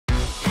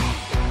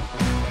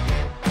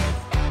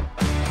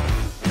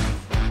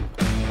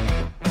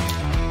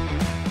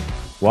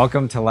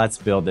Welcome to Let's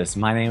Build This.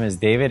 My name is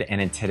David,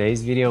 and in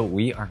today's video,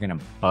 we are gonna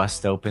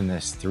bust open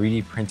this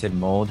 3D printed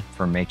mold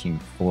for making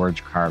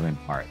forged carbon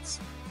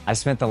parts. I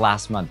spent the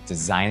last month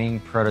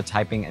designing,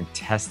 prototyping, and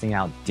testing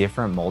out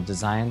different mold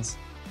designs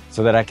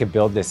so that I could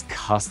build this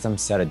custom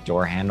set of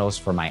door handles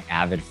for my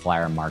Avid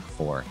Flyer Mark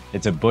IV.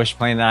 It's a bush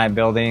plane that I'm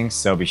building,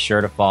 so be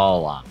sure to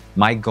follow along.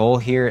 My goal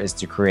here is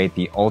to create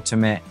the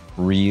ultimate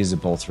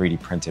reusable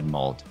 3D printed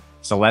mold.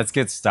 So let's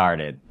get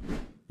started.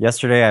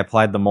 Yesterday, I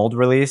applied the mold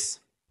release.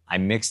 I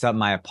mixed up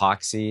my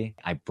epoxy,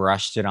 I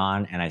brushed it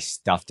on, and I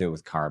stuffed it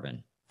with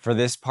carbon. For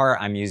this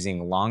part, I'm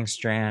using long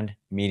strand,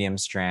 medium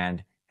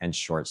strand, and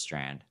short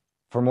strand.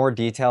 For more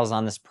details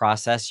on this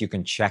process, you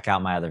can check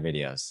out my other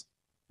videos.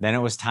 Then it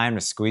was time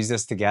to squeeze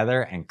this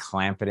together and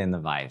clamp it in the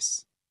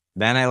vise.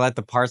 Then I let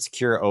the parts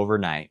cure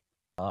overnight.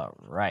 All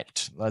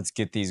right, let's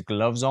get these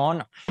gloves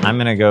on. I'm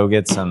gonna go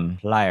get some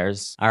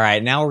pliers. All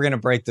right, now we're gonna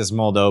break this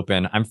mold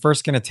open. I'm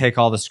first gonna take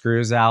all the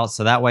screws out,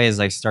 so that way as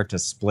I start to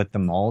split the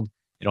mold,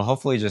 it'll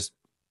hopefully just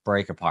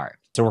break apart.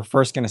 So we're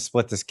first gonna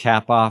split this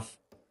cap off.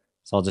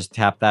 So I'll just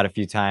tap that a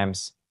few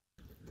times.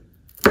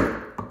 That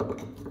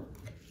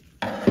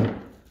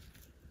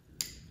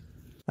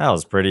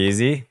was pretty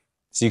easy.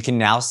 So you can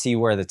now see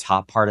where the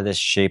top part of this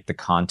shaped the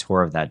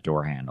contour of that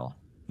door handle.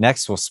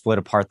 Next, we'll split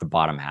apart the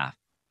bottom half.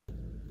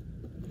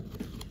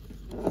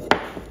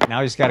 Now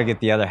we just gotta get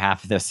the other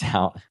half of this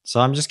out. So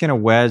I'm just gonna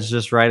wedge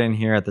just right in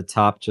here at the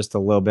top just a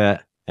little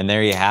bit. And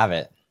there you have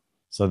it.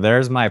 So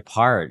there's my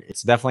part. It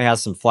definitely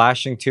has some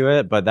flashing to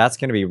it, but that's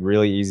gonna be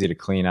really easy to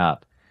clean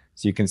up.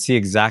 So you can see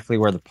exactly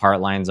where the part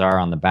lines are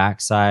on the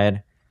back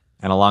side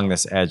and along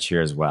this edge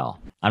here as well.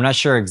 I'm not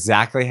sure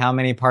exactly how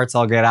many parts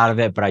I'll get out of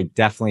it, but I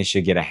definitely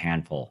should get a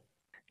handful.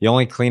 The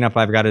only cleanup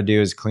I've got to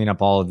do is clean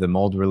up all of the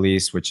mold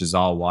release, which is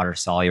all water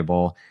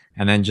soluble.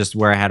 And then just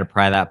where I had to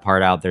pry that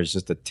part out, there's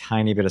just a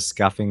tiny bit of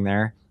scuffing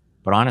there.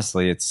 But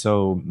honestly, it's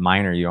so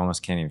minor, you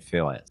almost can't even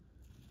feel it.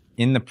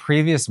 In the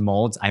previous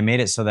molds, I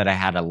made it so that I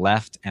had a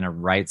left and a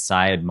right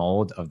side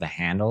mold of the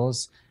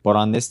handles. But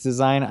on this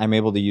design, I'm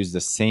able to use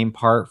the same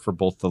part for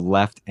both the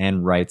left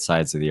and right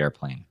sides of the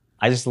airplane.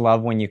 I just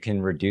love when you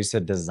can reduce a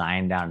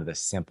design down to the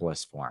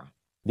simplest form.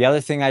 The other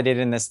thing I did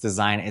in this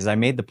design is I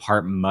made the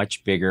part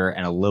much bigger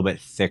and a little bit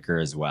thicker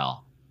as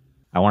well.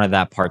 I wanted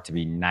that part to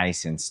be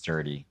nice and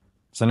sturdy.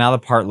 So now the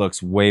part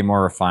looks way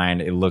more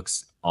refined. It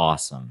looks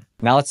awesome.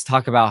 Now let's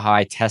talk about how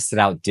I tested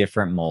out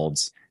different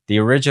molds. The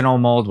original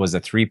mold was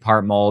a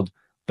 3-part mold.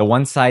 The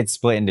one side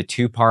split into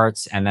 2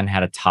 parts and then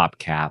had a top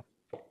cap.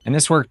 And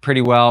this worked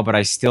pretty well, but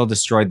I still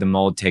destroyed the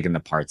mold taking the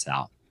parts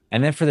out.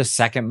 And then for the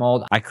second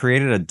mold, I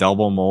created a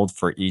double mold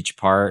for each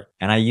part,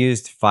 and I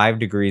used 5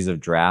 degrees of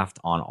draft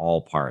on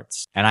all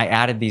parts. And I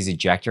added these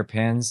ejector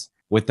pins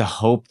with the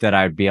hope that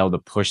I'd be able to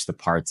push the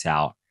parts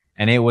out.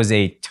 And it was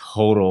a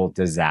total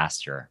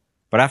disaster.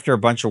 But after a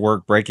bunch of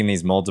work breaking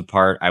these molds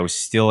apart, I was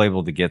still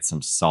able to get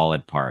some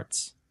solid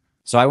parts.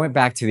 So I went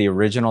back to the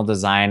original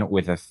design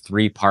with a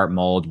 3-part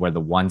mold where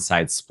the one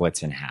side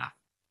splits in half.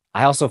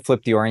 I also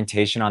flipped the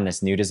orientation on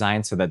this new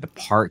design so that the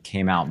part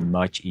came out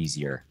much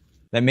easier.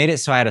 That made it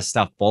so I had to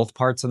stuff both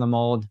parts of the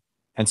mold.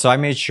 And so I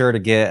made sure to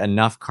get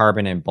enough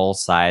carbon in both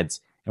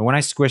sides. And when I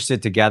squished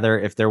it together,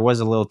 if there was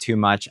a little too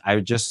much, I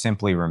just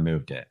simply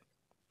removed it.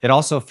 It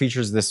also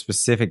features this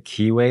specific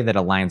keyway that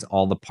aligns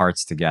all the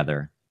parts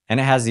together. And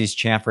it has these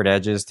chamfered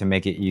edges to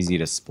make it easy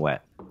to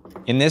split.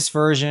 In this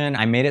version,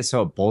 I made it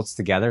so it bolts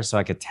together so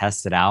I could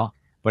test it out.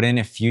 But in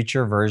a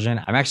future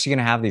version, I'm actually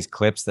gonna have these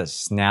clips that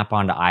snap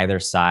onto either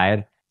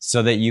side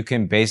so that you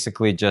can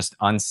basically just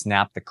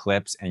unsnap the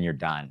clips and you're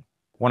done.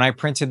 When I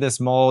printed this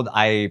mold,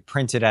 I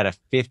printed at a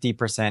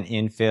 50%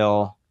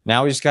 infill.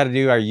 Now we just gotta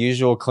do our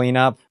usual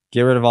cleanup,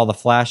 get rid of all the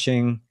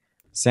flashing,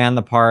 sand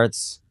the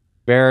parts,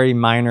 very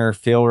minor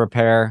fill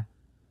repair,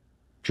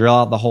 drill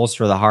out the holes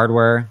for the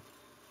hardware,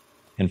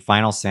 and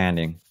final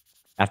sanding.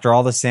 After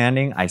all the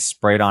sanding, I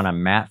sprayed on a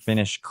matte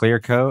finish clear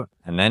coat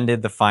and then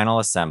did the final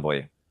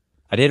assembly.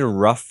 I did a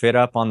rough fit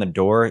up on the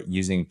door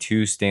using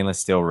 2 stainless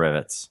steel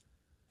rivets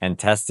and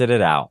tested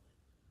it out.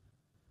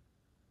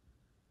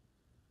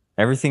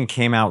 Everything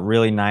came out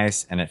really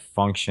nice and it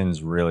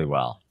functions really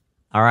well.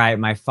 All right,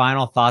 my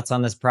final thoughts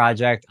on this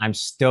project. I'm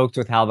stoked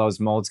with how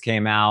those molds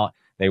came out.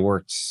 They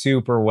worked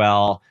super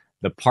well.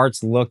 The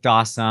parts looked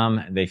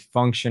awesome. They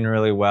function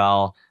really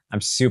well.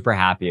 I'm super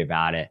happy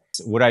about it.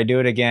 Would I do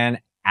it again?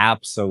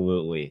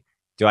 Absolutely.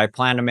 Do I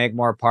plan to make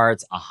more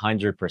parts?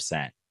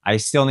 100%. I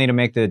still need to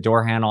make the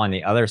door handle on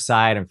the other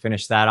side and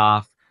finish that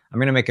off. I'm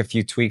gonna make a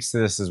few tweaks to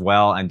this as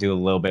well and do a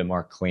little bit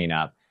more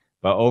cleanup.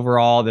 But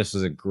overall, this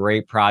was a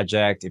great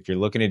project. If you're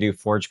looking to do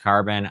forged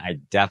carbon, I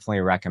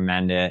definitely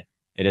recommend it.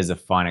 It is a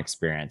fun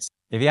experience.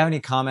 If you have any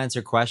comments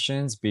or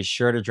questions, be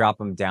sure to drop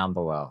them down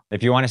below.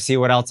 If you want to see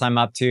what else I'm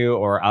up to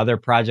or other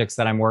projects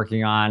that I'm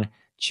working on,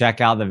 check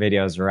out the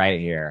videos right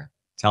here.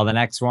 Till the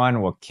next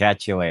one, we'll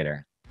catch you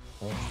later.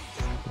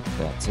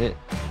 That's it.